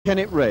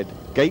Kennett red,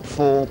 gate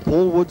 4,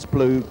 Paul Woods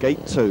blue,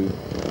 gate 2.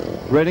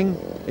 Reading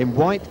in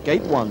white,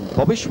 gate 1,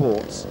 Bobby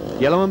Schwartz.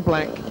 Yellow and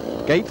black,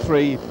 gate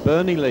 3,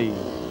 Bernie Leigh.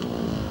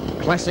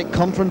 Classic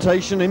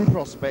confrontation in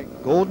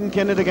prospect, Gordon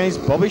Kennett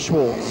against Bobby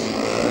Schwartz.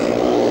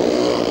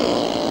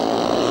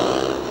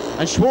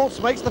 And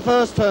Schwartz makes the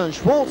first turn,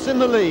 Schwartz in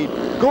the lead.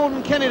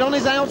 Gordon Kennett on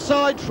his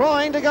outside,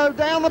 trying to go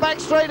down the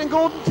back straight, and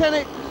Gordon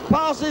Kennett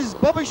passes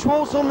Bobby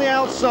Schwartz on the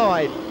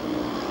outside.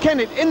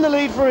 Kennett in the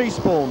lead for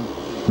Eastbourne.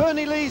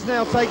 Bernie Leigh's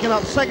now taken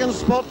up second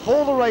spot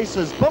for the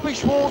racers. Bobby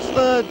Schwartz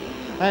third,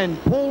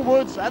 and Paul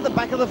Woods at the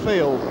back of the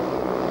field.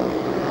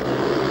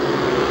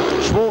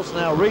 Schwartz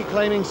now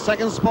reclaiming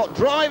second spot,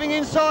 driving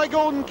inside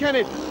Gordon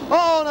Kennett.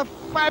 Oh, and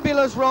a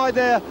fabulous ride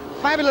there.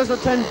 Fabulous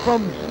attempt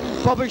from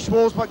Bobby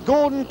Schwartz, but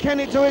Gordon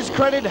Kennett, to his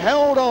credit,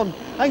 held on.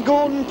 And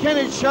Gordon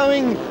Kennett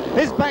showing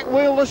his back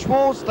wheel to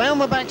Schwartz down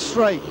the back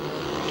straight.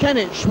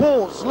 Kennett,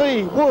 Schwartz,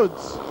 Leigh,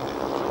 Woods.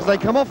 As they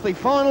come off the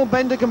final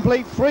bend to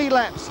complete 3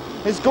 laps,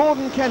 is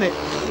Gordon Kennett.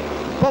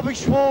 Bobby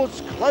Schwartz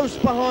close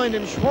behind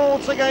him.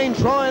 Schwartz again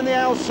trying the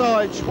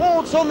outside.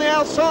 Schwartz on the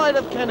outside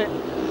of Kennett.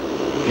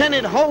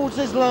 Kennett holds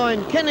his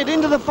line. Kennett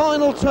into the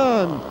final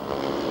turn.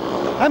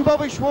 And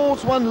Bobby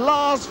Schwartz one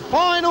last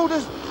final.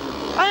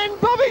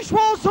 And Bobby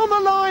Schwartz on the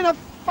line. A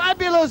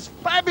fabulous,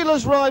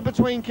 fabulous ride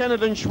between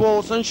Kennett and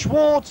Schwartz. And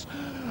Schwartz,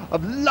 a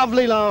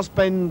lovely last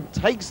bend,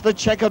 takes the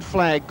checkered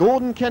flag.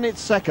 Gordon Kennett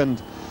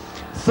second.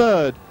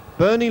 Third,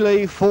 Bernie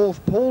Leigh.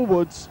 Fourth, Paul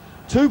Woods.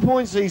 2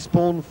 points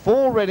Eastbourne,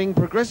 4 Reading.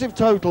 Progressive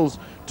totals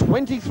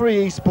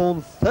 23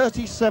 Eastbourne,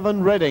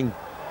 37 Reading.